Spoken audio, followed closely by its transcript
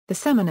The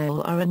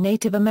Seminole are a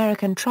Native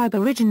American tribe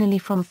originally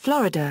from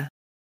Florida.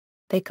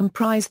 They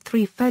comprise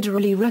 3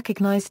 federally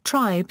recognized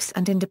tribes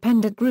and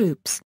independent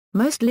groups,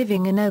 most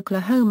living in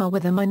Oklahoma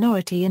with a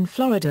minority in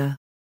Florida.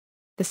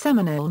 The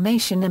Seminole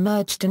Nation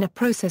emerged in a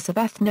process of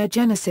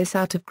ethnogenesis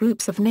out of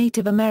groups of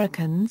Native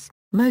Americans,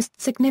 most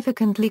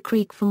significantly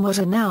Creek from what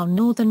are now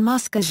northern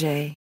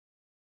Muscogee.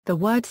 The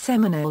word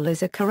Seminole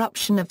is a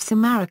corruption of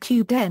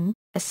cimarrón,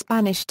 a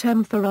Spanish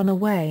term for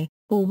runaway,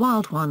 or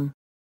wild one.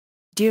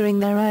 During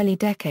their early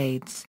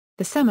decades,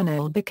 the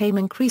Seminole became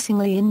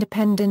increasingly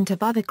independent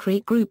of other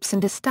Creek groups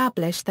and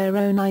established their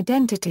own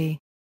identity.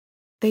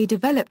 They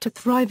developed a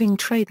thriving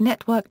trade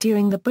network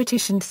during the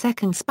British and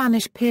Second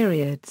Spanish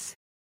periods.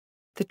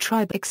 The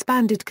tribe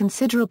expanded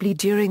considerably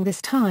during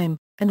this time,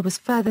 and was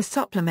further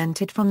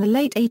supplemented from the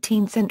late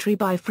 18th century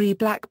by free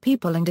black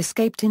people and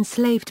escaped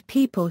enslaved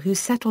people who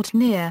settled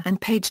near and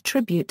paid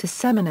tribute to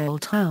Seminole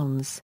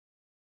towns.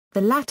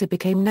 The latter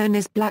became known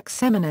as Black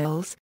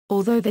Seminoles,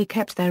 although they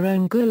kept their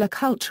own Gullah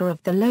culture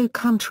of the Low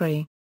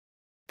Country.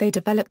 They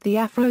developed the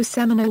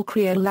Afro-Seminole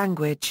Creole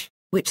language,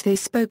 which they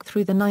spoke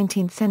through the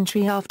 19th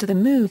century after the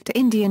move to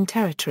Indian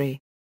Territory.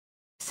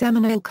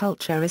 Seminole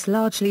culture is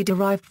largely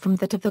derived from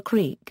that of the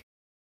Creek.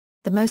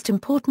 The most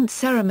important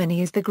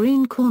ceremony is the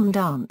green corn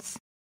dance.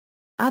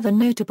 Other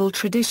notable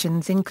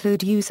traditions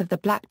include use of the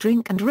black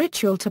drink and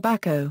ritual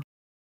tobacco.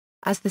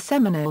 As the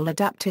Seminole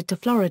adapted to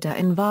Florida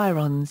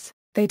environs,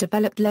 they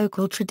developed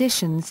local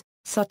traditions,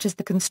 such as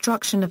the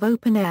construction of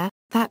open-air,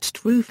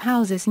 thatched roof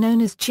houses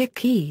known as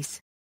chickees.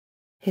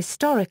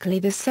 Historically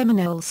the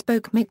Seminoles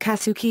spoke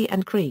Miccosukee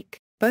and Creek,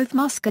 both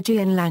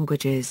Muscogean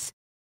languages.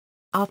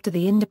 After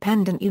the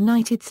independent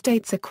United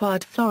States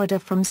acquired Florida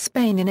from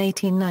Spain in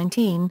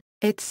 1819,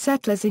 its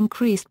settlers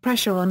increased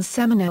pressure on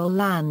Seminole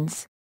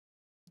lands.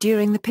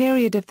 During the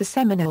period of the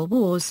Seminole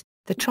Wars,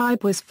 the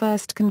tribe was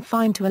first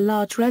confined to a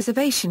large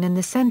reservation in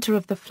the center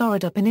of the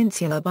Florida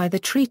Peninsula by the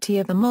Treaty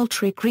of the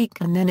Moultrie Creek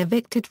and then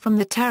evicted from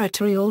the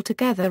territory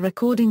altogether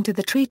according to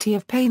the Treaty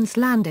of Payne's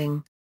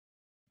Landing.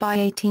 By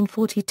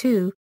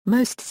 1842,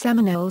 most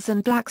Seminoles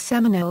and Black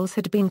Seminoles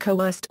had been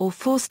coerced or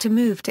forced to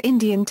move to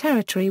Indian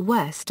Territory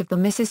west of the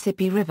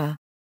Mississippi River.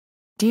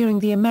 During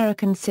the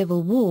American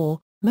Civil War,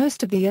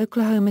 most of the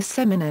Oklahoma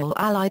Seminole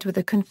allied with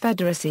the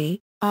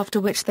Confederacy, after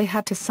which they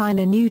had to sign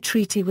a new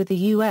treaty with the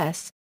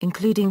U.S.,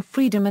 including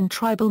freedom and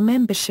tribal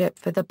membership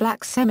for the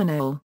Black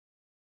Seminole.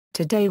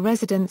 Today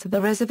residents of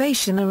the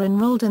reservation are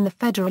enrolled in the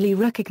federally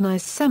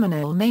recognized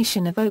Seminole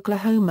Nation of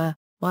Oklahoma,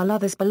 while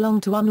others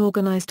belong to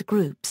unorganized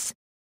groups.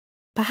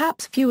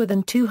 Perhaps fewer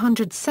than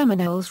 200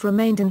 Seminoles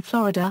remained in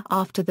Florida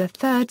after the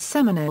Third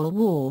Seminole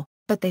War,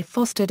 but they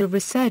fostered a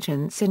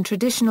resurgence in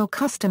traditional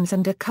customs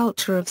and a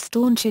culture of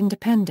staunch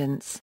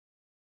independence.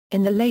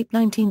 In the late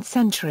 19th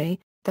century,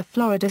 the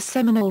Florida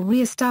Seminole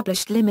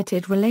re-established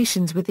limited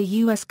relations with the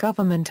U.S.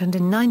 government and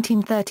in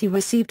 1930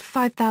 received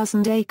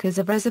 5,000 acres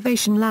of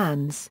reservation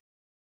lands.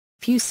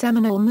 Few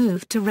Seminole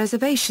moved to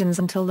reservations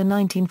until the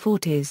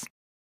 1940s.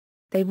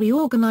 They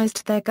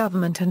reorganized their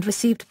government and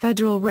received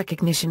federal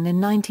recognition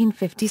in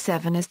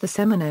 1957 as the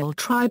Seminole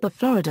Tribe of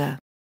Florida.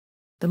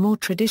 The more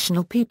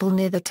traditional people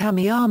near the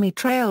Tamiami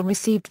Trail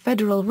received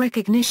federal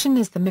recognition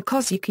as the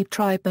Muscogee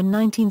Tribe in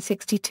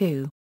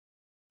 1962.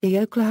 The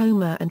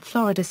Oklahoma and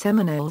Florida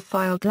Seminole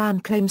filed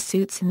land claim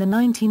suits in the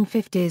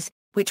 1950s,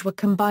 which were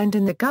combined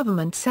in the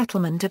government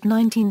settlement of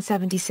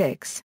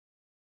 1976.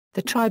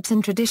 The tribes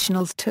and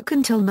traditionals took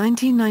until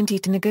 1990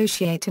 to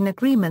negotiate an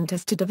agreement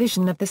as to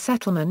division of the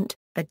settlement,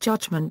 a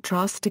judgment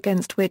trust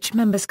against which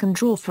members can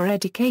draw for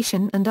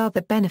education and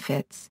other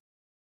benefits.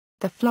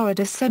 The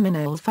Florida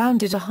Seminoles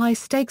founded a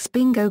high-stakes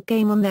bingo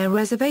game on their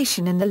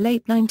reservation in the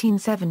late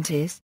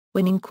 1970s,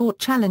 winning court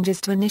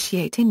challenges to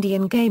initiate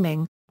Indian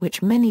gaming,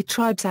 which many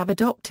tribes have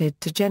adopted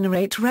to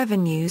generate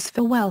revenues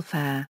for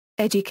welfare,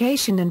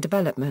 education and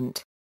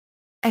development.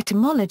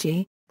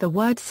 Etymology: the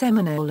word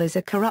Seminole is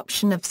a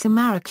corruption of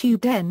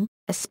cimarrón,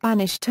 a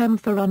Spanish term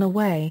for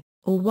runaway,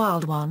 or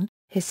wild one,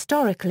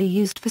 historically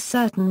used for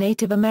certain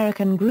Native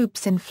American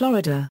groups in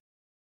Florida.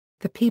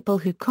 The people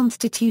who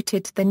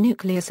constituted the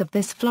nucleus of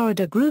this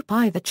Florida group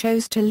either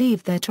chose to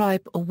leave their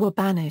tribe or were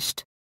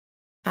banished.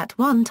 At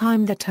one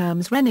time the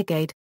terms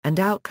renegade and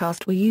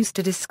outcast were used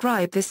to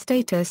describe this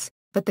status,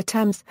 but the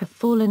terms have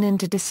fallen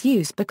into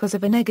disuse because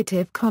of a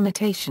negative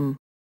connotation.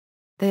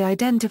 They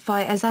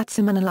identify as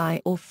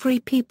Seminole or free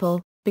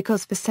people,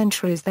 because for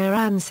centuries their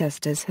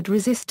ancestors had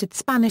resisted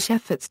Spanish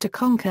efforts to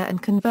conquer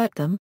and convert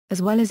them,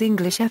 as well as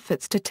English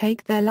efforts to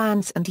take their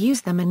lands and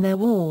use them in their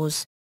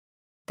wars.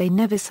 They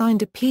never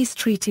signed a peace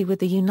treaty with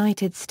the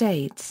United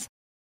States.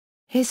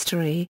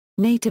 History: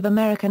 Native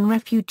American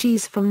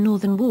refugees from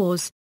northern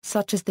wars,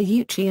 such as the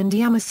Yuchi and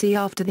Yamasee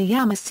after the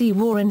Yamasee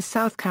War in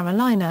South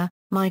Carolina,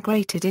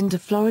 migrated into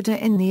Florida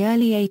in the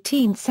early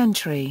 18th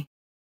century.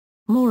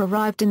 More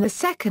arrived in the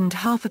second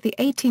half of the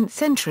 18th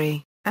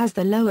century, as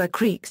the Lower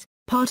Creeks,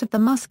 part of the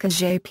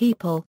Muscogee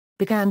people,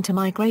 began to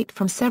migrate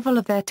from several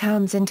of their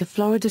towns into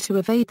Florida to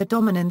evade the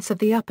dominance of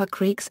the Upper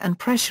Creeks and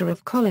pressure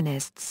of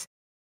colonists.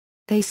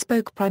 They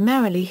spoke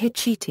primarily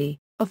Hitchiti,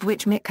 of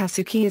which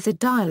Miccosukee is a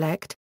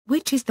dialect,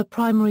 which is the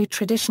primary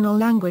traditional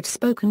language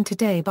spoken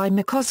today by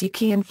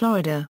Muscogee in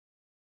Florida.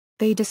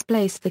 They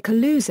displaced the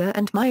Calusa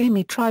and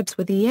Miami tribes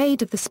with the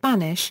aid of the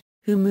Spanish,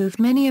 who moved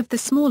many of the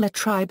smaller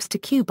tribes to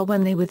Cuba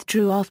when they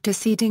withdrew after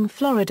ceding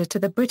Florida to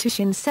the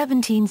British in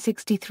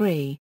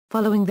 1763,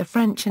 following the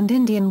French and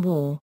Indian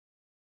War.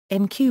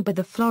 In Cuba,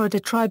 the Florida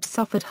tribes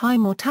suffered high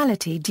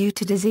mortality due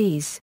to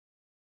disease.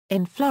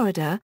 In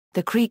Florida,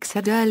 the Creeks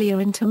had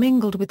earlier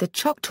intermingled with the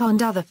Choctaw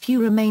and other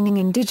few remaining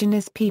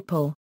indigenous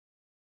people.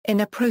 In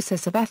a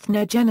process of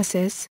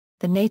ethnogenesis,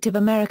 the Native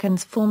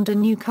Americans formed a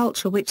new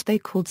culture which they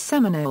called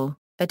Seminole,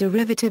 a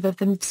derivative of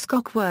the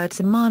Muscogee word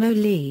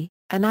cimarrón,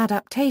 an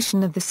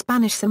adaptation of the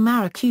Spanish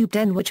cimarrón cubed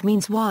N, which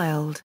means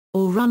wild,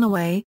 or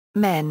runaway,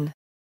 men.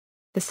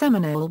 The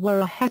Seminole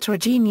were a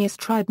heterogeneous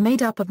tribe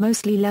made up of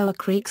mostly Lower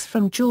Creeks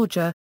from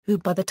Georgia, who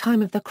by the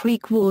time of the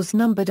Creek Wars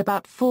numbered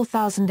about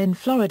 4,000 in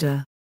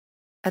Florida.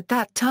 At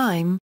that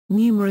time,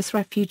 numerous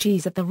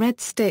refugees of the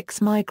Red Sticks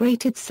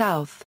migrated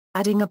south,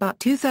 adding about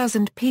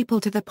 2,000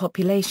 people to the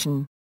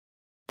population.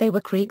 They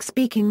were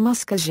Creek-speaking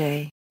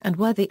Muscogee, and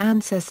were the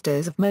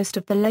ancestors of most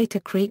of the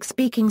later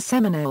Creek-speaking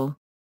Seminole.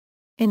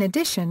 In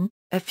addition,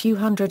 a few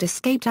hundred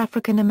escaped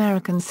African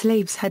American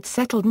slaves had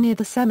settled near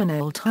the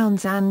Seminole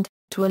towns and,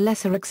 to a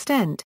lesser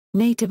extent,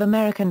 Native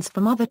Americans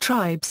from other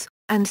tribes,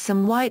 and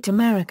some white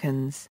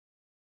Americans.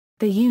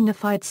 The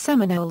unified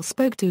Seminoles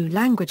spoke two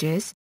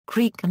languages,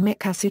 Creek and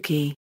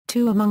Miccosukee,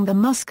 two among the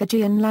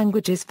Muscogean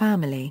languages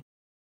family.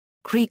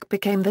 Creek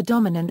became the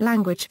dominant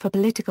language for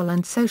political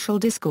and social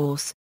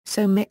discourse,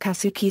 so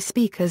Miccosukee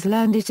speakers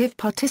learned it if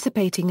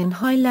participating in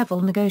high-level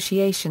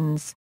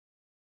negotiations.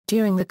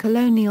 During the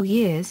colonial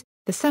years,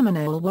 the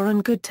Seminole were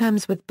on good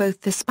terms with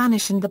both the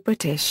Spanish and the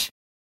British.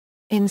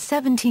 In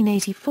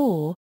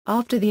 1784,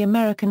 after the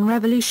American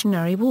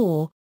Revolutionary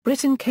War,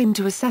 Britain came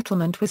to a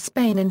settlement with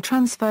Spain and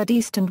transferred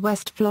East and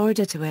West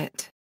Florida to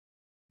it.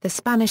 The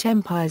Spanish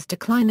Empire's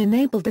decline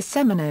enabled the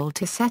Seminole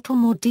to settle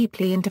more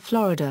deeply into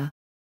Florida.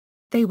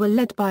 They were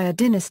led by a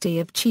dynasty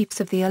of chiefs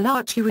of the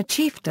Alachua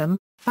chiefdom,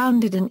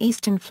 founded in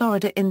eastern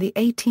Florida in the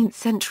 18th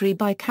century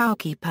by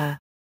Cowkeeper.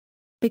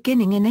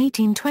 Beginning in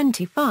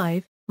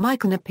 1825,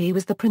 Micanopy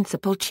was the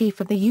principal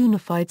chief of the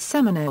unified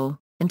Seminole,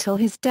 until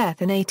his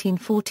death in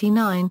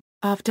 1849,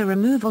 after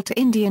removal to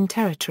Indian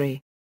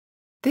Territory.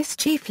 This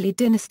chiefly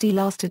dynasty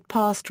lasted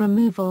past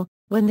removal,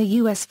 when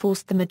the U.S.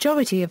 forced the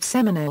majority of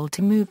Seminole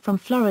to move from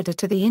Florida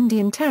to the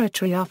Indian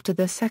Territory after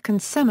the Second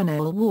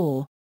Seminole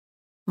War.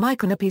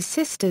 Micanopy's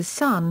sister's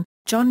son,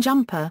 John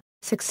Jumper,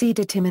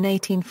 succeeded him in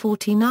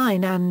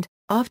 1849 and,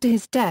 after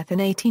his death in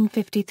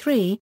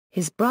 1853,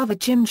 his brother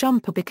Jim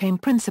Jumper became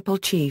principal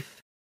chief.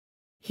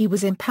 He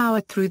was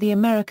empowered through the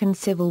American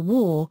Civil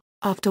War,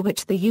 after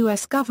which the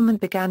U.S.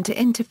 government began to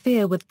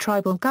interfere with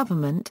tribal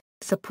government,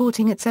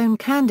 supporting its own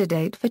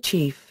candidate for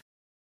chief.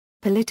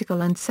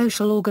 Political and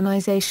social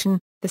organization,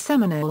 the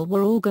Seminole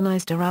were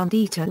organized around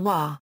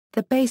Etowah,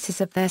 the basis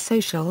of their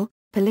social,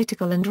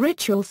 political and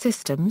ritual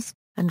systems,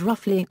 and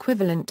roughly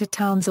equivalent to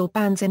towns or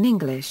bands in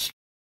English.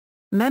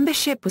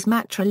 Membership was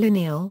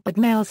matrilineal, but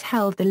males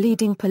held the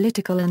leading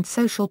political and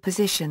social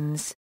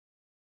positions.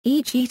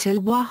 Each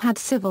Etowah had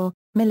civil,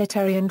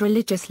 military and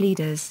religious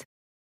leaders.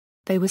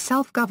 They were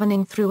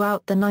self-governing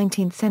throughout the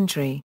 19th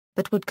century,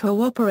 but would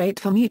cooperate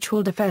for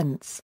mutual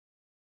defense.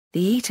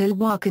 The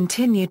Etowah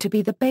continued to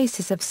be the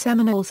basis of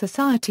Seminole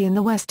society in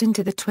the West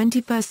into the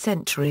 21st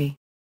century.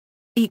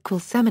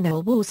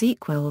 Seminole Wars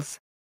equals.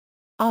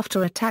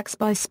 After attacks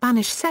by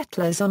Spanish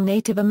settlers on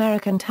Native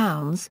American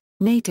towns,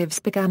 natives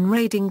began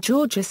raiding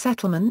Georgia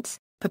settlements,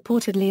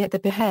 purportedly at the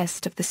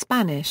behest of the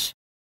Spanish.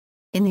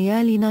 In the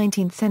early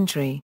 19th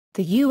century,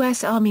 the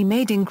U.S. Army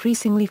made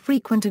increasingly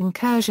frequent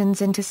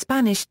incursions into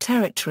Spanish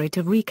territory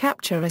to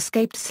recapture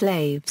escaped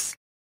slaves.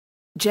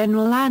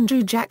 General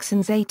Andrew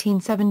Jackson's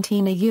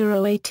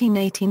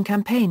 1817–1818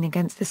 campaign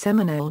against the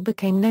Seminole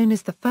became known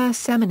as the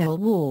First Seminole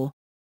War.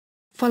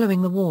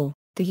 Following the war,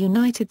 the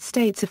United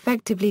States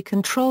effectively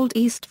controlled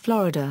East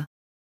Florida.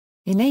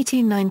 In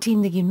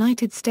 1819 the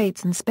United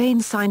States and Spain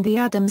signed the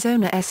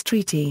Adams-Onis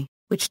Treaty,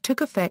 which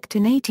took effect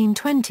in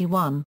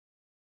 1821.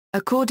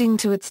 According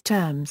to its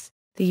terms,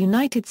 the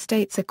United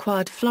States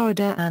acquired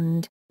Florida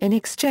and, in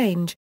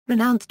exchange,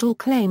 renounced all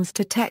claims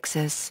to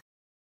Texas.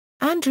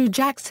 Andrew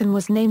Jackson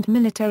was named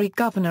military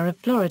governor of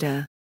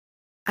Florida.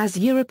 As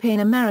European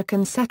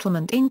American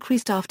settlement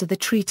increased after the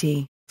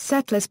treaty,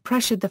 settlers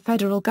pressured the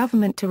federal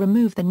government to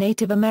remove the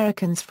Native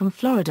Americans from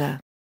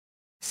Florida.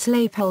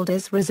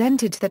 Slaveholders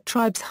resented that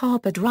tribes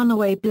harbored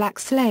runaway black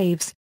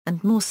slaves,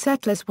 and more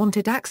settlers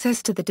wanted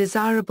access to the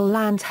desirable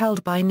lands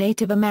held by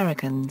Native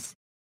Americans.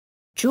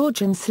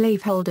 Georgian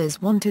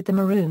slaveholders wanted the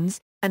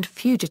Maroons, and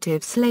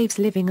fugitive slaves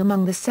living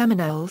among the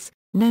Seminoles,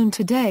 known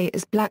today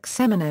as Black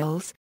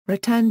Seminoles,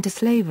 returned to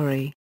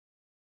slavery.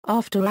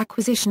 After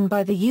acquisition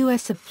by the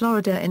U.S. of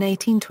Florida in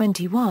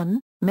 1821,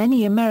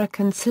 many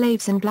American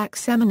slaves and Black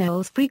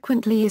Seminoles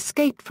frequently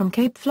escaped from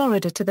Cape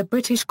Florida to the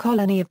British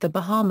colony of the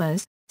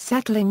Bahamas,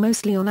 settling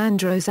mostly on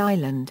Andros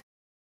Island.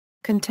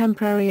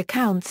 Contemporary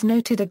accounts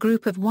noted a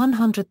group of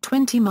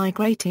 120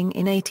 migrating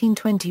in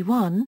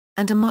 1821,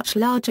 and a much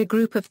larger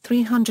group of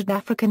 300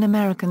 African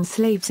American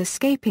slaves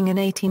escaping in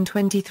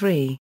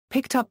 1823,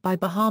 picked up by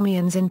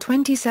Bahamians in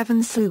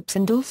 27 sloops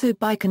and also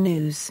by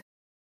canoes.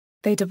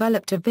 They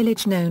developed a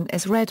village known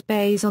as Red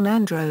Bays on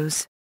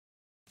Andros.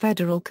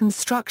 Federal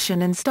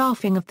construction and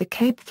staffing of the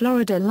Cape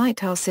Florida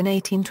Lighthouse in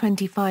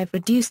 1825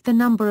 reduced the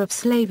number of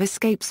slave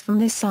escapes from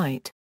this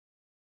site.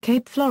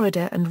 Cape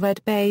Florida and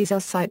Red Bays are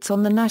sites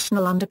on the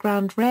National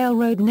Underground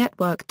Railroad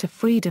network to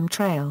Freedom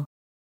Trail.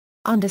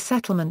 Under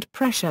settlement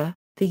pressure,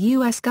 the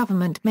U.S.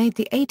 government made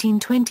the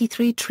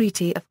 1823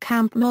 Treaty of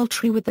Camp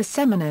Moultrie with the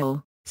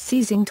Seminole,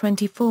 seizing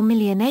 24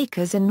 million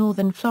acres in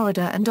northern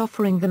Florida and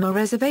offering them a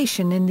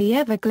reservation in the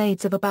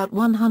Everglades of about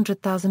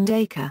 100,000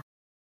 acres.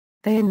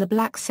 They and the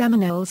Black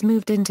Seminoles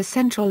moved into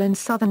central and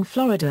southern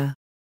Florida.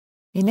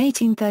 In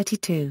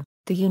 1832,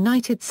 the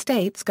United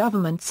States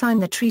government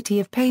signed the Treaty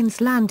of Payne's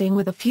Landing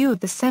with a few of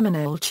the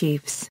Seminole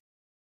chiefs.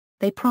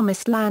 They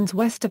promised lands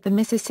west of the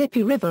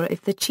Mississippi River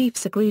if the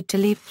chiefs agreed to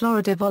leave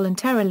Florida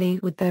voluntarily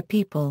with their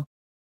people.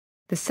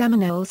 The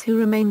Seminoles who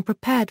remained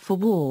prepared for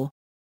war.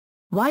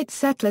 White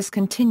settlers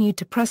continued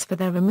to press for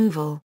their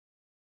removal.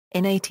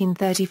 In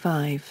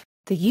 1835,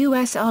 the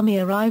U.S. Army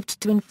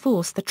arrived to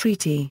enforce the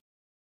treaty.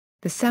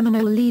 The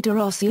Seminole leader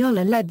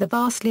Osceola led the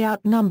vastly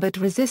outnumbered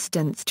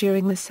resistance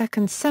during the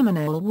Second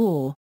Seminole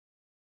War.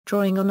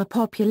 Drawing on a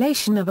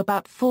population of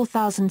about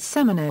 4,000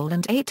 Seminole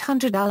and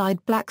 800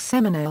 allied Black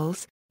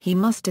Seminoles, he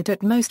mustered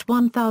at most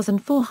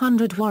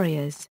 1,400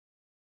 warriors.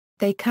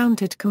 They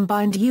countered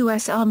combined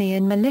U.S. Army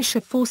and militia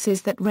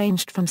forces that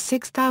ranged from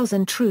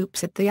 6,000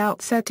 troops at the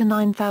outset to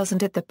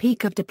 9,000 at the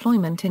peak of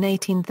deployment in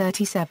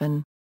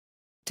 1837.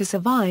 To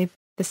survive,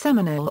 the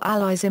Seminole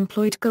allies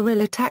employed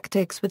guerrilla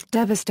tactics with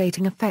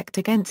devastating effect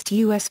against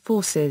U.S.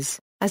 forces,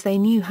 as they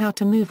knew how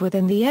to move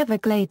within the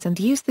Everglades and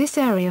used this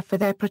area for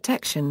their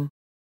protection.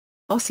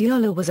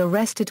 Osceola was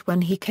arrested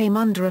when he came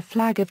under a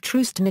flag of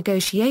truce to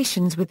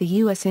negotiations with the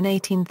U.S. in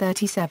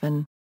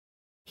 1837.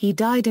 He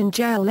died in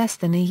jail less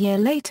than a year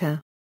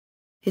later.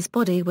 His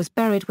body was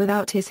buried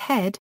without his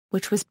head,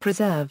 which was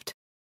preserved.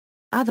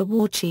 Other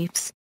war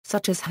chiefs,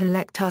 such as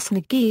Helectus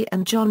McGee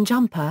and John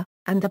Jumper,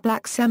 and the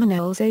Black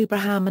Seminoles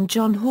Abraham and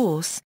John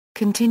Horse,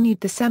 continued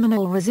the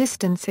Seminole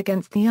resistance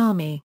against the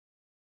Army.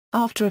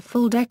 After a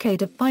full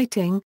decade of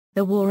fighting,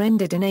 the war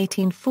ended in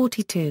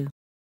 1842.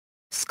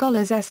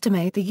 Scholars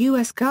estimate the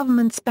U.S.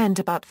 government spent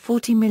about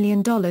 $40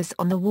 million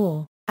on the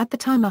war, at the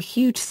time a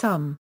huge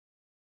sum.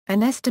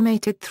 An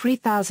estimated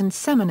 3,000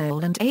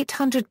 Seminole and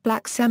 800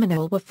 Black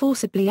Seminole were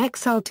forcibly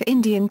exiled to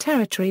Indian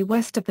Territory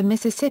west of the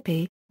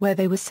Mississippi, where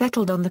they were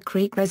settled on the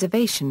Creek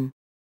Reservation.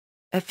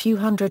 A few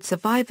hundred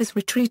survivors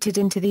retreated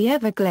into the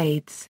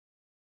Everglades.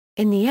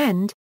 In the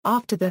end,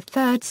 after the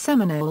Third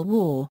Seminole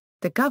War,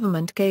 the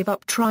government gave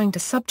up trying to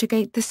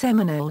subjugate the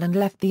Seminole and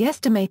left the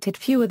estimated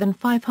fewer than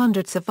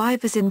 500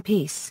 survivors in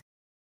peace.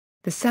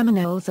 The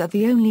Seminoles are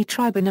the only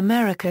tribe in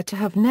America to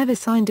have never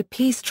signed a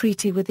peace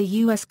treaty with the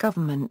U.S.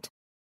 government.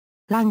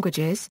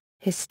 Languages: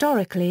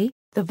 historically,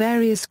 the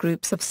various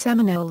groups of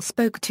Seminoles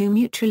spoke two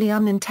mutually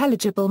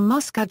unintelligible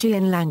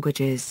Muscogean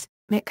languages,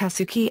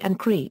 Miccosukee and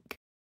Creek.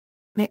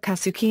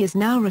 Miccosukee is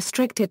now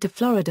restricted to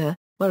Florida,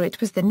 where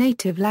it was the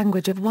native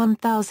language of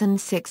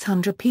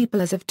 1,600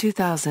 people as of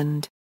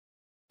 2000.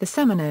 The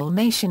Seminole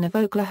Nation of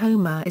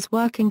Oklahoma is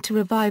working to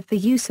revive the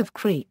use of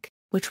Creek,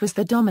 which was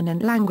the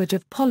dominant language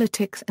of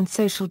politics and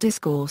social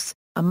discourse,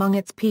 among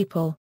its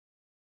people.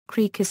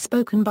 Creek is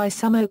spoken by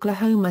some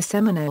Oklahoma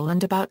Seminole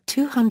and about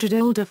 200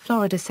 older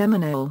Florida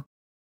Seminole.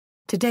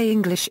 Today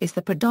English is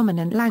the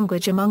predominant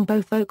language among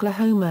both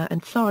Oklahoma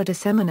and Florida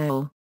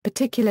Seminole,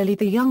 particularly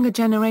the younger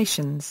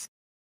generations.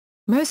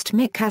 Most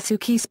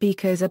Miccosukee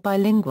speakers are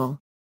bilingual.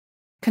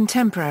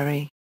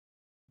 Contemporary.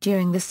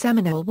 During the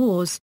Seminole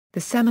Wars, the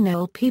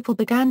Seminole people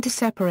began to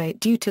separate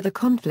due to the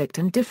conflict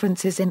and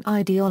differences in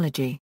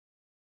ideology.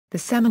 The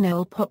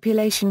Seminole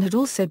population had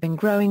also been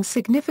growing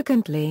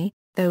significantly,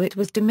 though it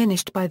was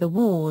diminished by the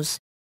wars.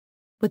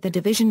 With the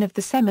division of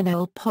the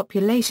Seminole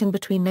population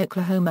between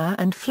Oklahoma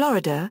and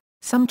Florida,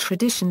 some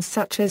traditions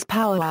such as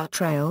powwow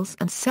trails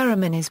and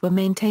ceremonies were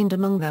maintained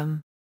among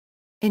them.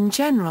 In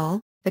general,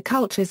 the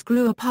cultures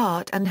grew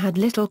apart and had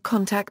little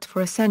contact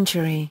for a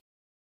century.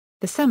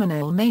 The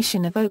Seminole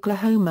Nation of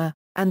Oklahoma,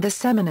 and the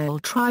Seminole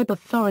Tribe of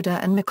Florida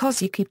and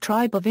Miccosukee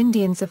Tribe of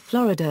Indians of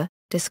Florida,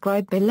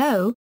 described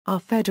below,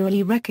 are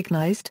federally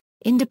recognized,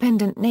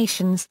 independent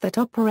nations that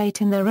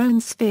operate in their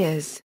own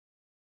spheres.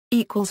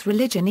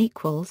 Religion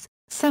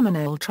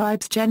Seminole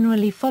tribes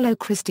generally follow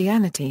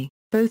Christianity,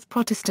 both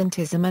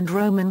Protestantism and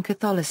Roman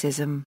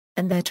Catholicism,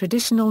 and their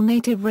traditional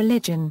native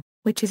religion,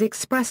 which is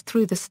expressed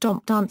through the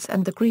stomp dance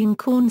and the green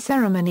corn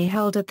ceremony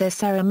held at their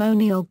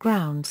ceremonial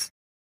grounds.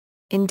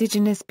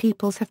 Indigenous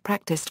peoples have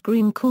practiced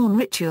green corn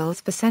rituals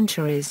for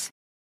centuries.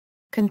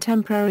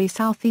 Contemporary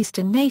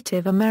southeastern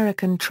Native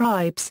American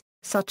tribes,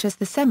 such as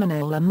the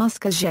Seminole and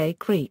Muscogee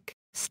Creek,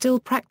 still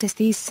practice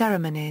these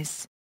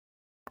ceremonies.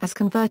 As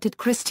converted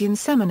Christian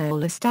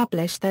Seminole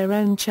established their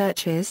own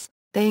churches,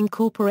 They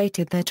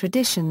incorporated their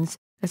traditions,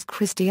 as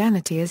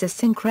Christianity is a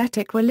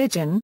syncretic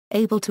religion,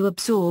 able to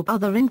absorb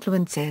other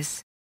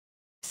influences.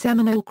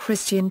 Seminole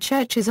Christian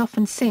churches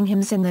often sing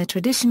hymns in their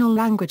traditional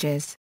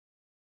languages.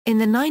 In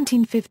the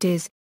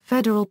 1950s,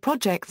 federal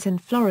projects in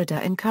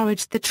Florida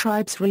encouraged the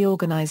tribe's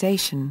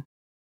reorganization.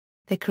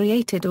 They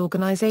created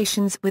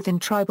organizations within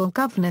tribal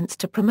governance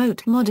to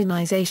promote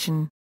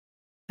modernization.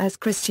 As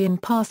Christian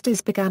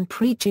pastors began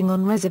preaching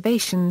on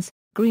reservations,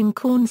 green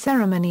corn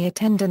ceremony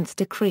attendance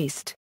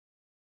decreased.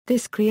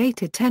 This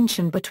created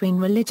tension between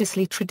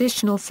religiously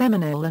traditional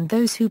Seminole and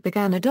those who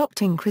began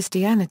adopting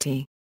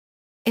Christianity.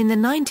 In the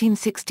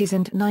 1960s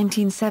and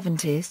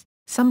 1970s,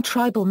 some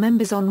tribal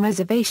members on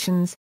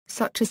reservations,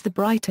 such as the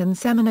Brighton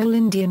Seminole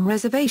Indian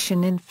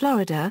Reservation in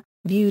Florida,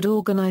 viewed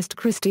organized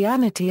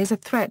Christianity as a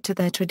threat to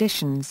their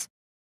traditions.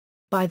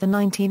 By the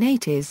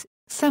 1980s,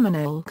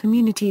 Seminole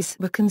communities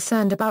were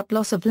concerned about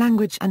loss of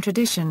language and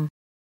tradition.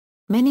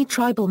 Many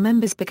tribal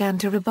members began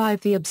to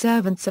revive the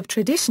observance of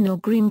traditional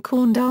green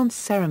corn dance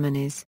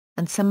ceremonies,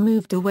 and some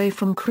moved away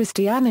from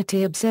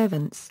Christianity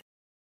observance.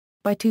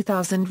 By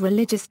 2000,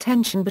 religious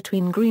tension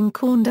between green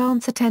corn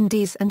dance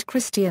attendees and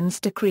Christians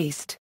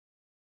decreased.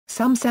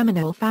 Some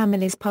Seminole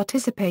families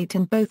participate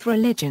in both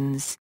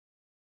religions.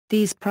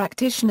 These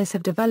practitioners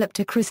have developed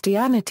a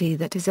Christianity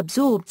that has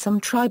absorbed some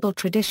tribal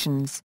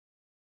traditions.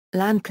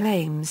 Land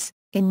claims.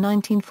 In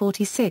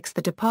 1946,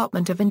 the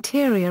Department of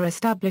Interior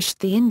established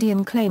the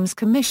Indian Claims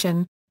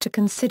Commission, to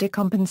consider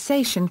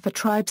compensation for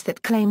tribes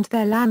that claimed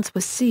their lands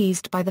were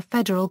seized by the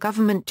federal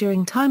government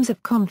during times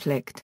of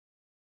conflict.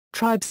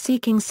 Tribes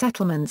seeking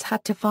settlements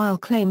had to file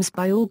claims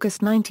by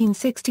August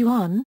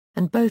 1961,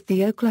 and both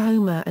the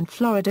Oklahoma and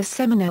Florida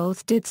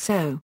Seminoles did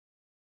so.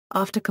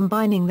 After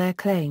combining their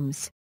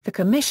claims, the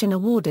Commission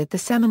awarded the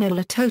Seminole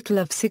a total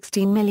of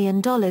 $16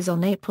 million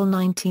on April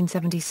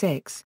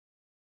 1976.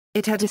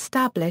 It had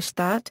established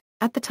that,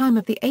 at the time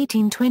of the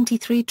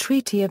 1823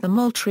 Treaty of the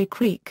Moultrie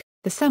Creek,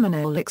 the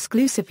Seminole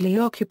exclusively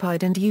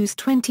occupied and used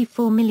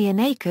 24 million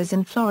acres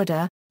in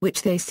Florida,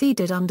 which they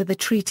ceded under the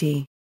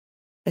treaty.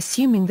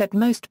 Assuming that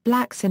most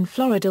blacks in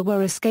Florida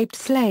were escaped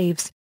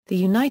slaves, the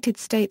United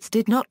States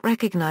did not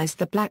recognize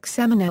the Black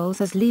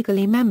Seminoles as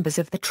legally members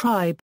of the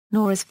tribe,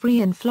 nor as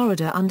free in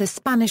Florida under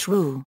Spanish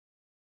rule.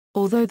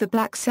 Although the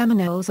Black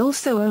Seminoles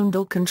also owned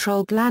or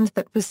controlled land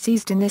that was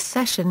seized in this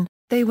cession,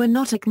 they were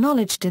not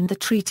acknowledged in the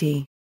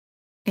treaty.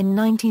 In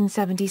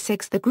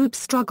 1976, the group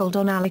struggled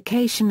on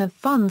allocation of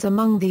funds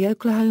among the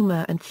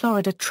Oklahoma and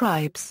Florida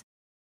tribes.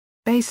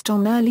 Based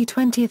on early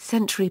 20th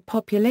century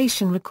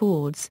population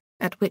records,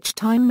 at which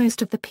time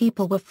most of the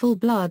people were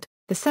full-blood,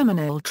 the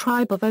Seminole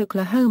tribe of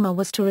Oklahoma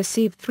was to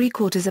receive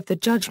 3/4 of the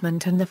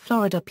judgment and the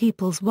Florida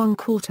people's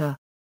 1/4.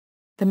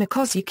 The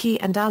Muscogee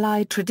and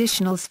allied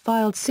traditionals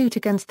filed suit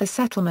against the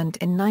settlement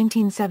in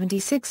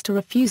 1976 to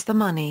refuse the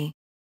money.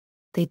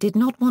 They did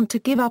not want to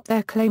give up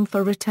their claim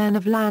for return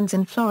of lands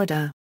in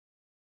Florida.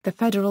 The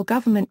federal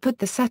government put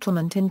the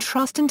settlement in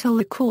trust until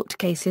the court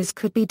cases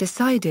could be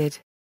decided.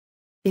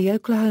 The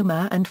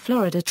Oklahoma and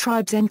Florida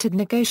tribes entered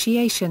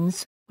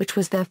negotiations, which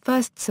was their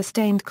first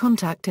sustained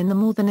contact in the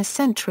more than a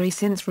century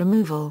since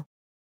removal.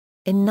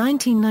 In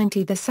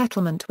 1990, the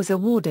settlement was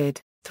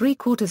awarded,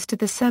 3/4 to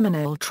the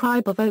Seminole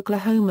tribe of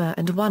Oklahoma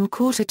and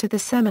 1/4 to the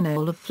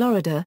Seminole of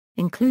Florida,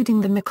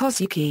 including the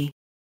Muscogee.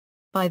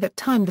 By that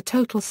time, the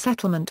total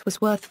settlement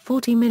was worth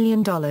 $40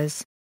 million.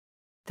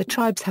 The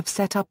tribes have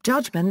set up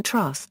judgment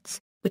trusts,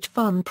 which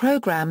fund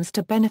programs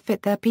to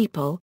benefit their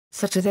people,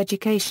 such as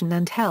education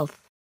and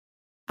health.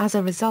 As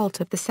a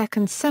result of the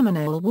Second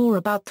Seminole War,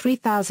 about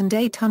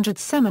 3,800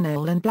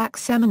 Seminole and Black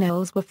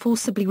Seminoles were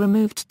forcibly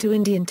removed to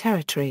Indian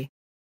Territory.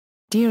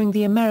 During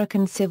the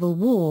American Civil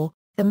War,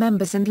 the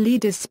members and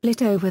leaders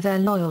split over their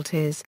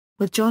loyalties,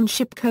 with John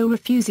Shipko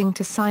refusing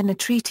to sign a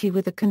treaty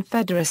with the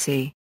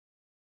Confederacy.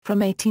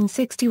 From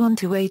 1861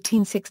 to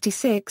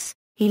 1866,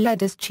 he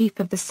led as chief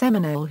of the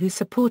Seminole who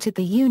supported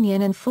the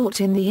Union and fought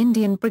in the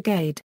Indian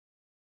Brigade.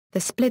 The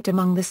split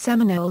among the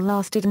Seminole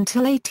lasted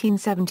until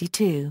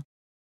 1872.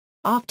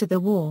 After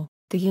the war,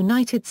 the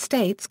United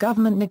States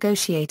government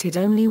negotiated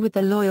only with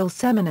the loyal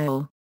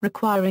Seminole,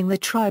 requiring the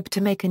tribe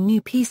to make a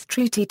new peace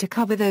treaty to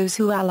cover those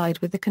who allied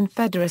with the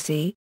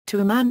Confederacy, to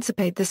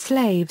emancipate the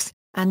slaves,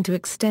 and to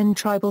extend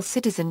tribal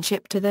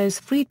citizenship to those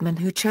freedmen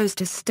who chose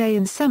to stay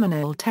in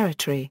Seminole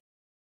territory.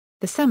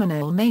 The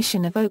Seminole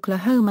Nation of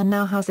Oklahoma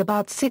now has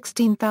about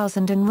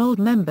 16,000 enrolled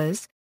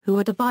members, who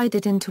are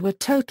divided into a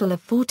total of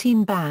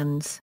 14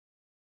 bands.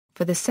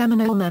 For the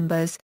Seminole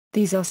members,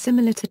 these are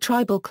similar to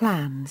tribal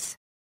clans.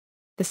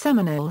 The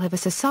Seminole have a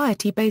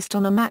society based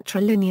on a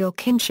matrilineal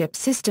kinship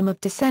system of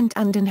descent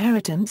and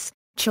inheritance.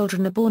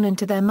 Children are born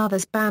into their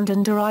mother's band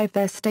and derive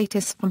their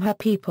status from her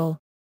people.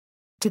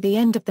 To the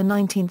end of the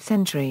 19th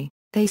century,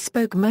 they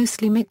spoke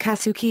mostly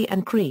Miccosukee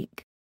and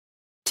Creek.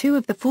 2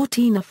 of the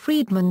 14 are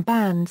freedmen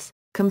bands,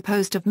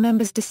 composed of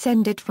members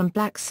descended from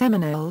Black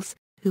Seminoles,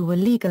 who were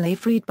legally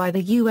freed by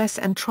the U.S.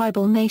 and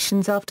tribal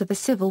nations after the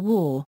Civil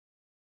War.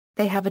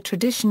 They have a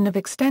tradition of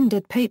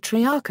extended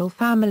patriarchal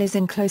families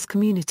in close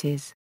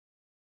communities.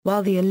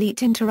 While the elite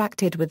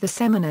interacted with the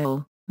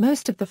Seminole,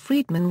 most of the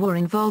freedmen were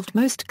involved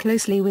most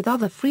closely with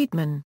other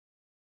freedmen.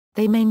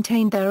 They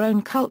maintained their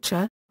own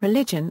culture,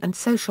 religion and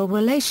social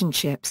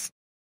relationships.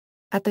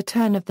 At the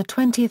turn of the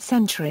 20th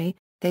century,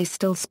 they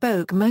still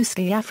spoke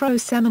mostly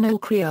Afro-Seminole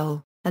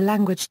Creole, a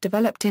language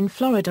developed in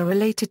Florida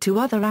related to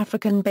other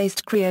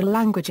African-based Creole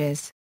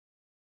languages.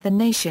 The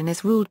nation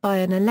is ruled by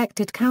an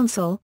elected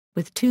council,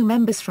 with 2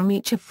 members from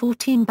each of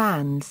 14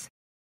 bands.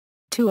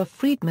 2 are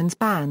freedmen's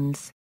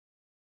bands.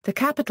 The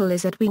capital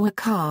is at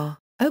Weehawkee,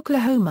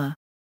 Oklahoma.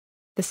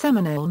 The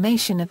Seminole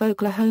Nation of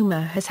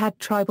Oklahoma has had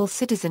tribal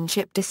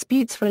citizenship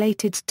disputes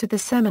related to the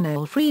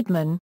Seminole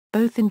freedmen,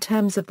 both in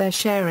terms of their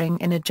sharing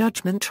in a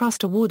judgment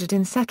trust awarded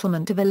in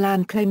settlement of a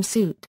land claim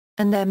suit,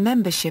 and their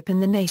membership in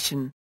the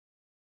nation.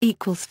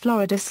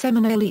 Florida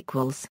Seminole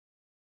equals.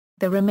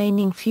 The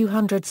remaining few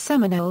hundred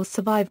Seminoles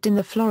survived in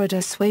the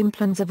Florida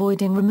swamplands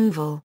avoiding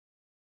removal.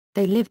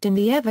 They lived in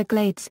the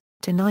Everglades,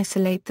 to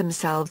isolate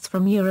themselves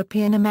from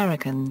European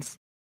Americans.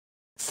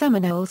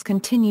 Seminoles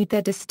continued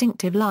their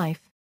distinctive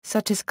life,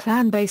 such as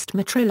clan-based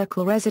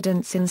matrilocal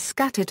residence in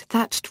scattered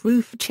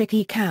thatched-roof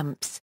Chickie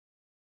camps.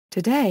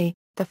 Today,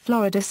 the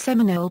Florida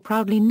Seminole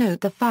proudly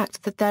note the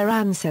fact that their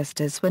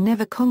ancestors were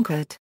never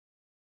conquered.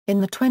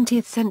 In the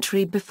 20th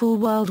century before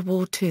World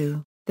War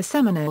II, the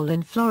Seminole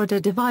in Florida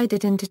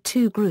divided into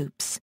 2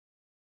 groups.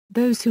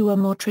 Those who were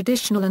more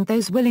traditional and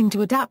those willing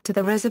to adapt to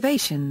the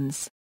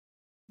reservations.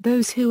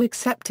 Those who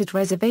accepted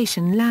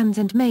reservation lands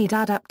and made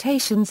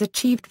adaptations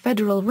achieved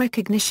federal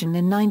recognition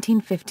in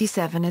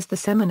 1957 as the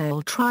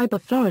Seminole Tribe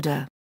of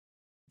Florida.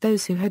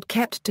 Those who had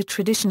kept to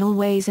traditional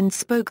ways and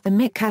spoke the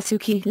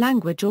Miccosukee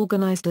language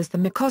organized as the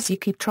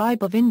Muscogee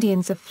Tribe of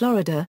Indians of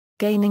Florida,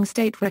 gaining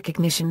state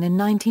recognition in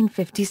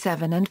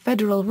 1957 and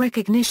federal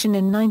recognition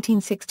in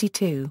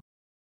 1962.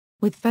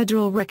 With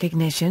federal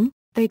recognition,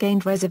 they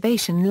gained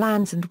reservation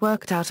lands and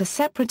worked out a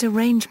separate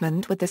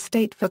arrangement with the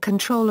state for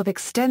control of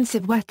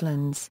extensive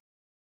wetlands.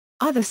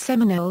 Other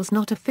Seminoles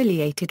not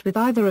affiliated with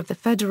either of the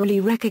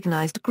federally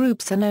recognized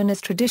groups are known as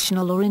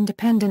traditional or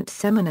independent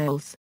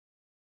Seminoles.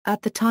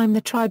 At the time the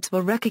tribes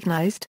were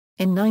recognized,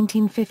 in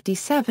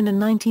 1957 and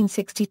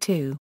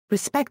 1962,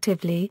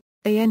 respectively,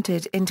 they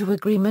entered into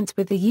agreements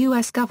with the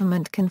U.S.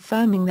 government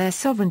confirming their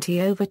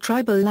sovereignty over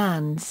tribal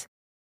lands.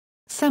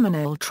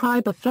 Seminole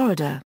Tribe of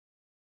Florida.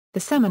 The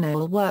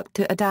Seminole worked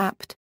to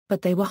adapt,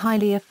 but they were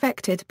highly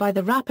affected by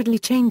the rapidly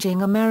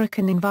changing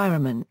American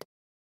environment.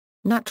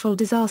 Natural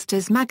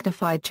disasters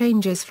magnified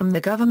changes from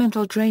the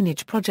governmental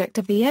drainage project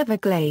of the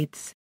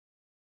Everglades.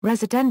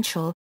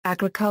 Residential,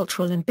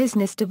 agricultural and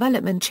business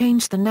development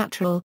changed the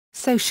natural,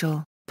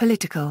 social,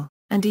 political,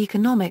 and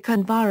economic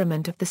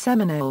environment of the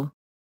Seminole.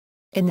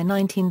 In the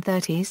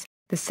 1930s,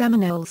 the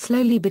Seminoles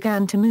slowly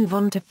began to move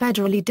on to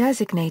federally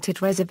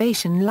designated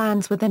reservation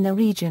lands within the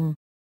region.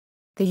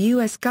 The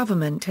U.S.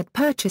 government had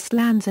purchased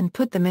lands and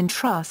put them in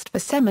trust for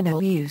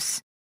Seminole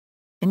use.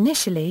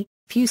 Initially,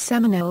 few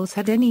Seminoles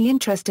had any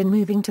interest in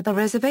moving to the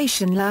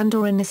reservation land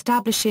or in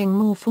establishing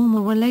more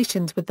formal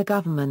relations with the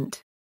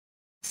government.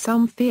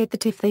 Some feared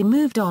that if they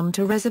moved on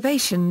to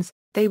reservations,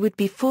 they would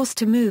be forced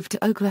to move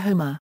to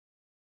Oklahoma.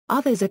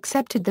 Others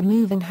accepted the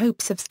move in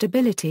hopes of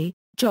stability,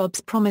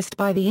 jobs promised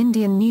by the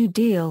Indian New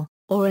Deal,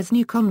 or as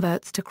new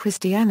converts to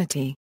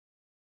Christianity.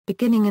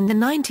 Beginning in the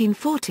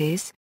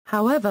 1940s,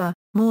 however,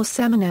 more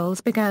Seminoles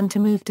began to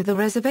move to the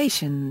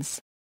reservations.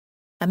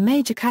 A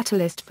major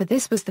catalyst for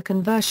this was the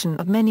conversion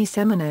of many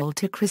Seminole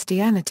to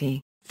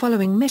Christianity,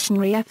 following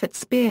missionary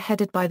efforts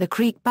spearheaded by the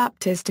Creek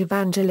Baptist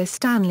evangelist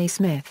Stanley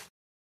Smith.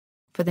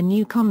 For the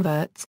new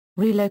converts,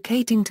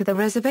 relocating to the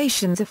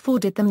reservations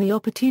afforded them the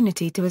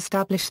opportunity to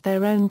establish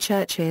their own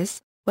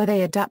churches, where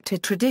they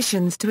adapted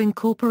traditions to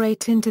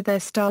incorporate into their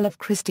style of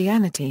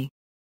Christianity.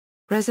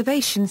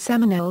 Reservation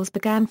Seminoles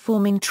began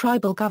forming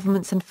tribal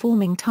governments and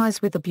forming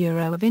ties with the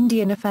Bureau of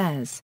Indian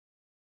Affairs.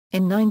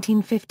 In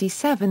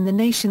 1957 the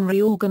nation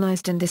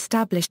reorganized and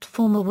established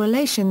formal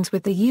relations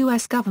with the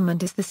U.S.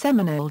 government as the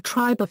Seminole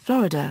Tribe of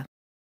Florida.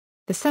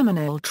 The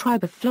Seminole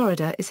Tribe of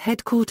Florida is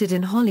headquartered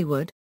in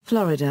Hollywood,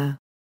 Florida.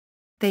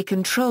 They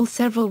control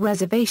several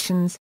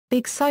reservations: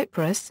 Big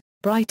Cypress,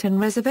 Brighton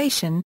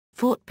Reservation,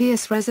 Fort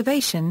Pierce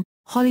Reservation,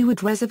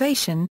 Hollywood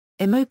Reservation,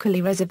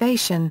 Immokalee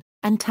Reservation,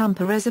 and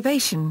Tampa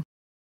Reservation.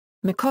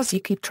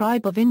 Muscogee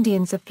Tribe of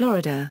Indians of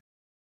Florida.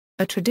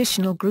 A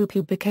traditional group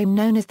who became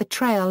known as the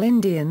Trail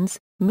Indians,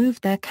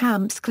 moved their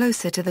camps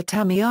closer to the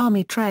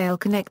Tamiami Trail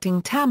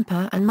connecting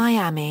Tampa and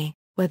Miami,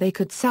 where they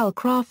could sell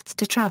crafts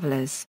to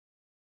travelers.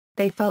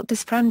 They felt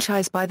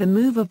disfranchised by the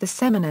move of the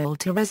Seminole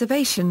to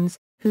reservations,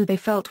 who they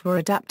felt were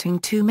adapting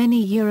too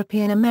many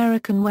European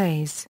American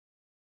ways.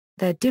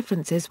 Their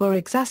differences were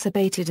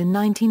exacerbated in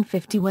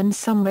 1950 when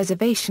some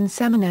reservation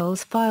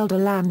Seminoles filed a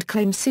land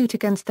claim suit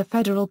against the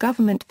federal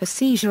government for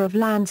seizure of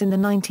lands in the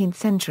 19th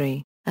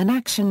century, an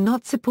action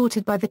not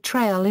supported by the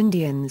Trail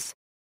Indians.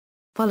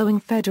 Following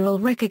federal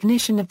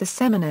recognition of the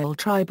Seminole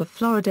Tribe of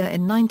Florida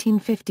in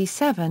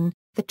 1957,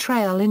 the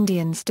Trail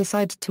Indians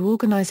decided to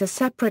organize a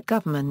separate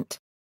government.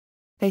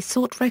 They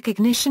sought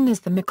recognition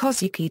as the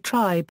Muscogee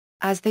Tribe,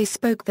 as they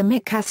spoke the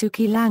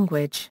Miccosukee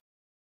language.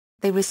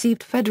 They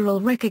received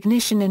federal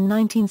recognition in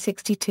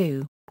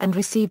 1962, and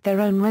received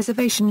their own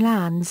reservation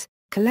lands,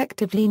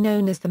 collectively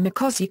known as the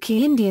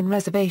Muscogee Indian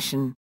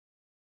Reservation.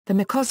 The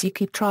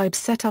Muscogee tribe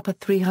set up a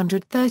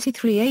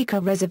 333-acre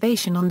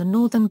reservation on the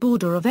northern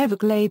border of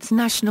Everglades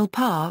National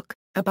Park,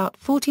 about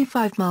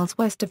 45 miles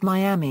west of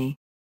Miami.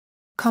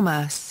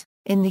 Commerce.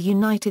 In the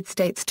United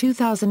States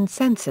 2000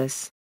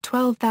 census,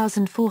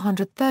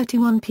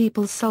 12,431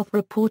 people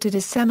self-reported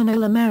as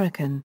Seminole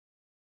American.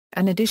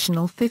 An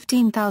additional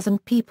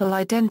 15,000 people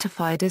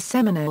identified as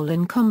Seminole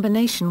in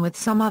combination with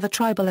some other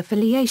tribal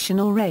affiliation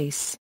or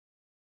race.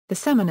 The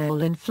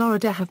Seminole in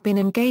Florida have been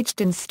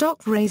engaged in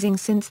stock raising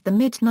since the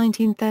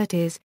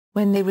mid-1930s,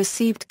 when they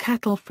received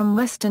cattle from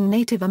Western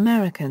Native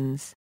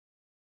Americans.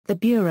 The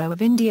Bureau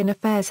of Indian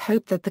Affairs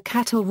hoped that the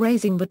cattle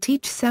raising would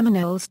teach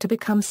Seminoles to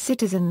become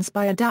citizens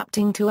by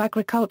adapting to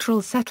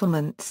agricultural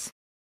settlements.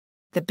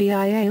 The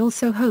BIA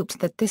also hoped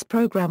that this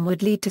program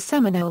would lead to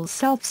Seminole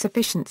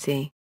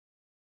self-sufficiency.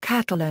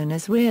 Cattle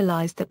owners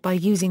realized that by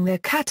using their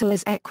cattle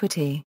as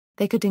equity,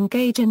 they could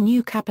engage in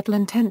new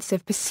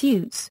capital-intensive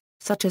pursuits,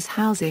 such as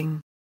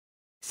housing.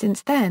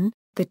 Since then,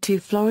 the two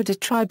Florida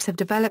tribes have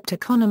developed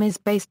economies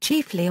based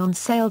chiefly on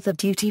sales of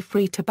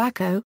duty-free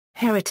tobacco,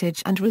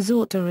 heritage and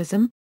resort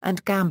tourism,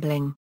 and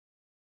gambling.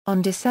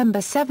 On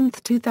December 7,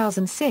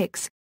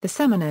 2006, the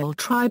Seminole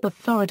Tribe of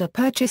Florida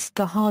purchased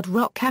the Hard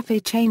Rock Cafe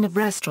chain of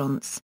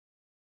restaurants.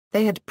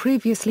 They had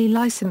previously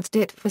licensed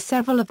it for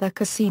several of their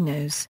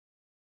casinos.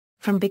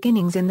 From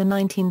beginnings in the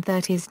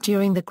 1930s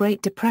during the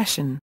Great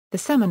Depression, the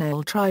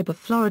Seminole Tribe of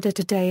Florida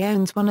today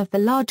owns one of the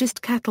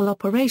largest cattle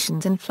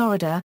operations in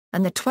Florida,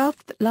 and the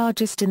 12th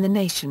largest in the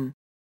nation.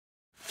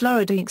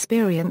 Florida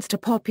experienced a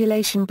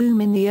population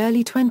boom in the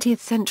early 20th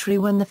century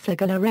when the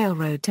Gullah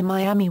Railroad to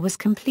Miami was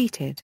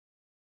completed.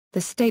 The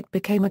state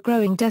became a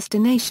growing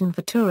destination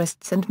for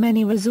tourists and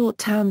many resort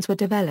towns were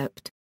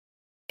developed.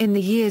 In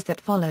the years that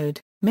followed,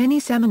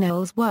 many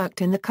Seminoles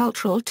worked in the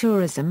cultural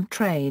tourism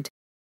trade.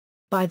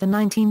 By the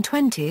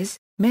 1920s,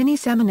 many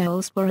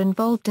Seminoles were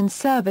involved in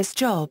service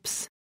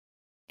jobs.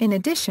 In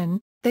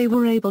addition, they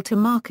were able to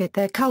market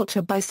their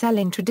culture by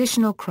selling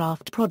traditional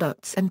craft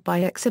products and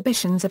by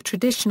exhibitions of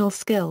traditional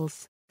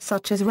skills,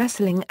 such as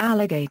wrestling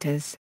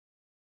alligators.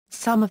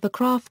 Some of the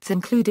crafts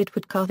included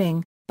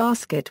woodcarving,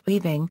 basket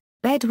weaving,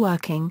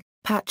 bedworking,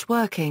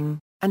 patchworking,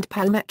 and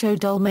palmetto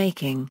doll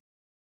making.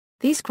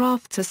 These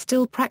crafts are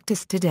still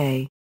practiced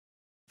today.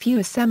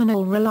 Fewer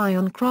Seminole rely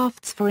on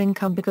crafts for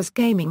income because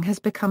gaming has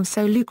become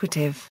so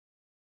lucrative.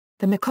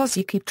 The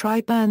Muscogee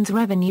tribe earns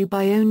revenue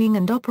by owning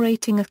and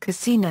operating a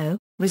casino,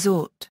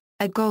 resort,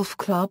 a golf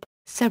club,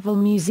 several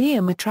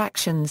museum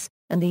attractions,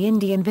 and the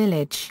Indian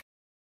Village.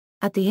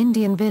 At the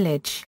Indian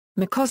Village,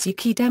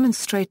 Muscogee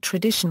demonstrate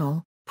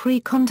traditional,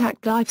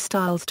 pre-contact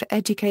lifestyles to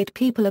educate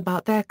people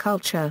about their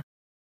culture.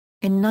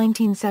 In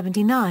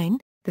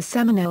 1979, the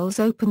Seminoles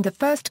opened the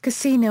first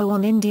casino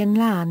on Indian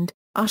land,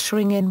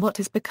 ushering in what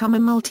has become a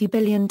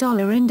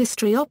multi-billion-dollar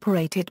industry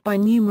operated by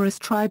numerous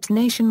tribes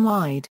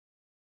nationwide.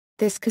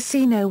 This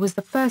casino was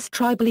the first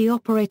tribally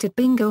operated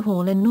bingo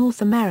hall in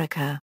North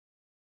America.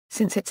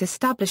 Since its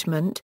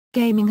establishment,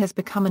 gaming has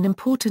become an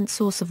important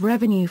source of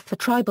revenue for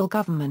tribal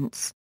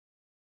governments.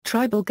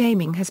 Tribal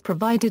gaming has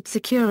provided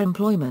secure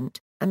employment,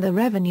 and the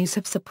revenues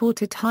have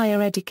supported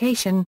higher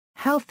education,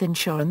 health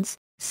insurance,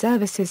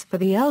 services for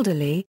the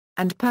elderly,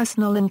 and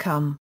personal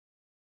income.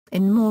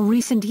 In more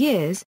recent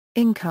years,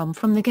 income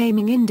from the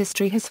gaming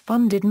industry has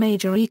funded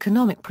major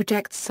economic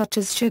projects such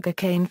as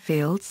sugarcane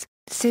fields,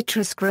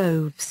 citrus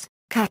groves,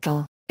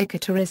 cattle,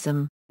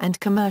 ecotourism, and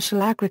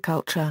commercial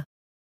agriculture.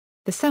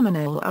 The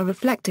Seminole are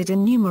reflected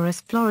in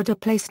numerous Florida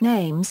place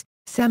names: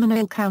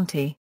 Seminole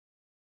County,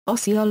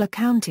 Osceola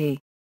County,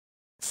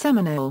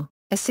 Seminole,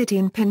 a city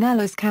in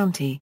Pinellas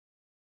County,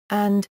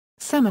 and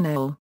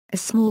Seminole, a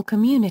small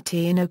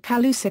community in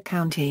Okaloosa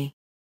County.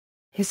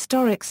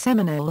 Historic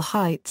Seminole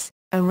Heights,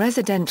 a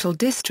residential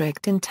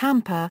district in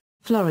Tampa,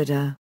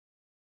 Florida.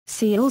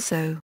 See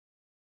also: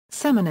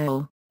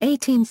 Seminole,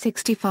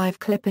 1865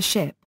 Clipper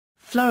Ship,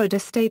 Florida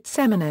State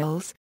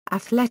Seminoles,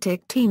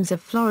 athletic teams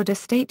of Florida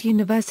State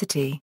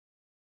University.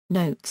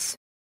 Notes.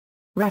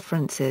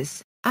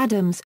 References: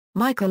 Adams,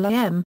 Michael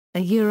A.M.,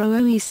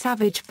 OE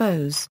Savage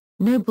Foes,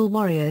 Noble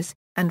Warriors,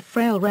 and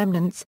Frail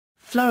Remnants,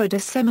 Florida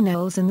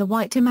Seminoles in the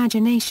White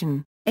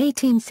Imagination,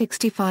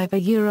 1865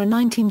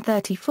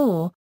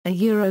 1934,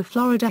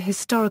 Florida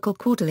Historical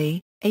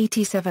Quarterly,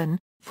 87,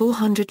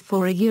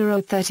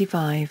 404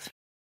 35.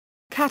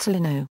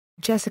 Catalano,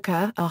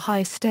 Jessica. A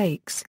High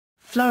Stakes,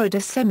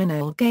 Florida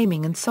Seminole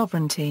Gaming and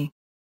Sovereignty.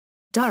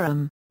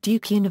 Durham,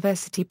 Duke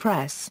University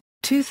Press,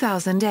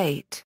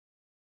 2008.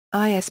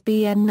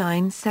 ISBN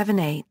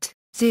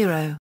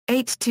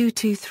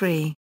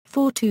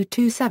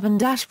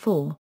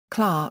 978-0-8223-4227-4,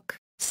 Clark,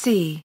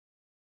 C.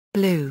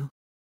 Blue.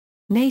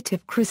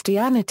 Native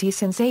Christianity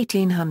Since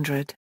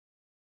 1800.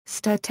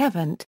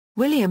 Sturtevant,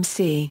 William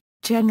C.,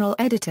 General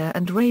Editor,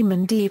 and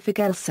Raymond D.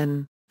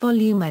 Figelson,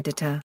 Volume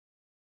Editor.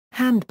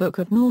 Handbook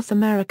of North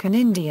American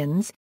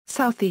Indians,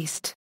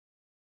 Southeast.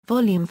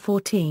 Volume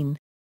 14.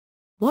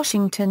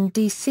 Washington,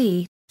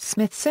 D.C.,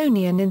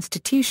 Smithsonian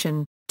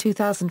Institution,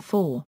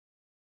 2004.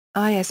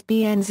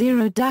 ISBN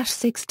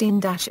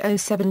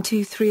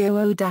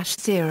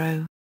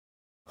 0-16-072300-0.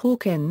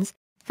 Hawkins,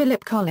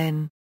 Philip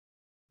Colin.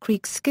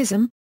 Creek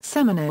Schism,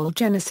 Seminole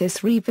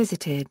Genesis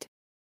Revisited.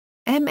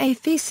 M.A.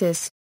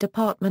 Thesis,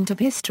 Department of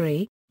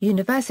History,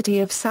 University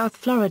of South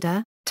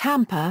Florida,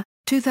 Tampa,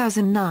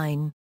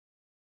 2009.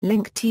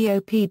 Link to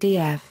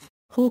PDF,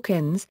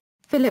 Hawkins,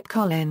 Philip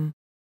Colin.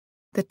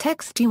 The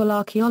Textual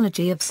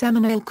Archaeology of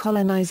Seminole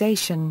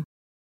Colonization.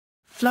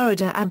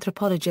 Florida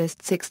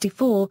Anthropologist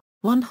 64,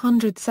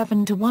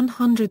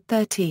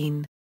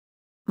 107-113.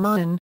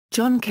 Mahon,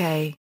 John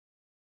K.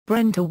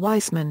 Brenter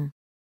Weisman.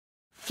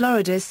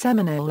 Florida's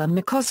Seminole and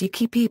Muscogee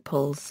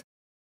Peoples.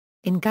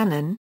 In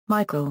Gannon,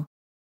 Michael.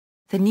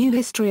 The New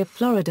History of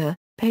Florida,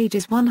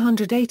 pages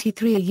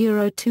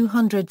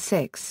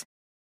 183-206.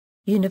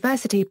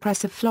 University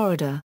Press of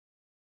Florida.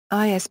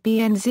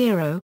 ISBN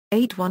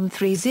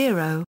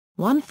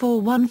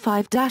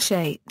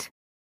 0-8130-1415-8.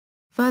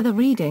 Further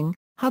reading,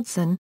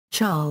 Hudson,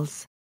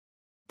 Charles.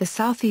 The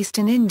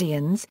Southeastern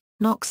Indians,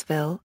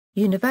 Knoxville,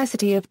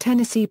 University of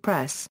Tennessee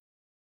Press.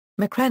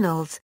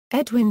 McReynolds,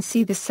 Edwin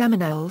C. The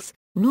Seminoles,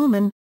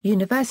 Norman,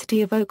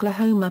 University of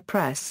Oklahoma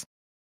Press.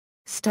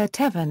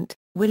 Sturtevant,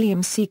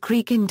 William C.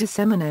 Creek into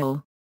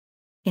Seminole.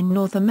 In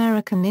North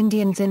American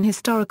Indians in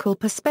Historical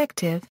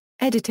Perspective,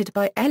 edited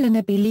by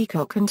Eleanor B.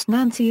 Leacock and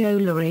Nancy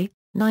O'Leary,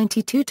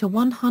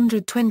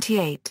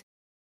 92-128.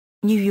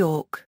 New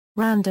York,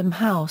 Random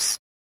House.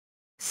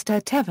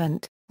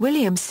 Sturtevant,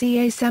 William C.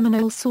 A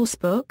Seminole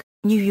Sourcebook,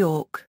 New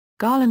York,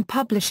 Garland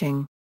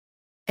Publishing.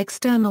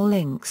 External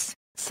links,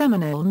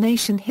 Seminole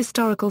Nation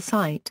Historical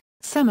Site,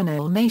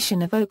 Seminole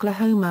Nation of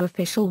Oklahoma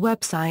Official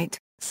Website,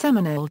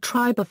 Seminole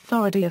Tribe of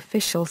Florida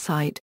Official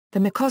Site, the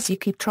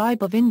Muscogee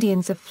Tribe of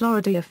Indians of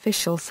Florida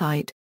Official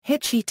Site,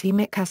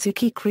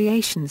 Hitchiti-Miccosukee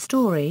Creation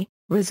Story,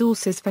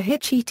 Resources for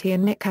Hitchiti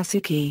and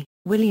Miccosukee,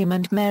 William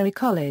and Mary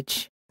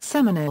College,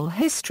 Seminole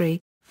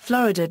History,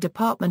 Florida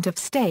Department of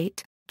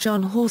State,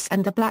 John Horse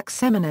and the Black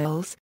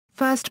Seminoles,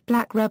 First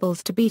Black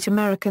Rebels to Beat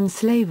American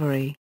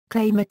Slavery,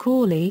 Clay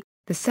McCauley,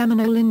 The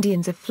Seminole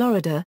Indians of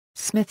Florida,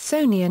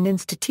 Smithsonian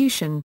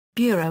Institution,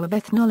 Bureau of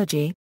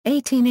Ethnology,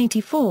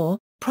 1884,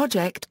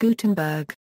 Project Gutenberg.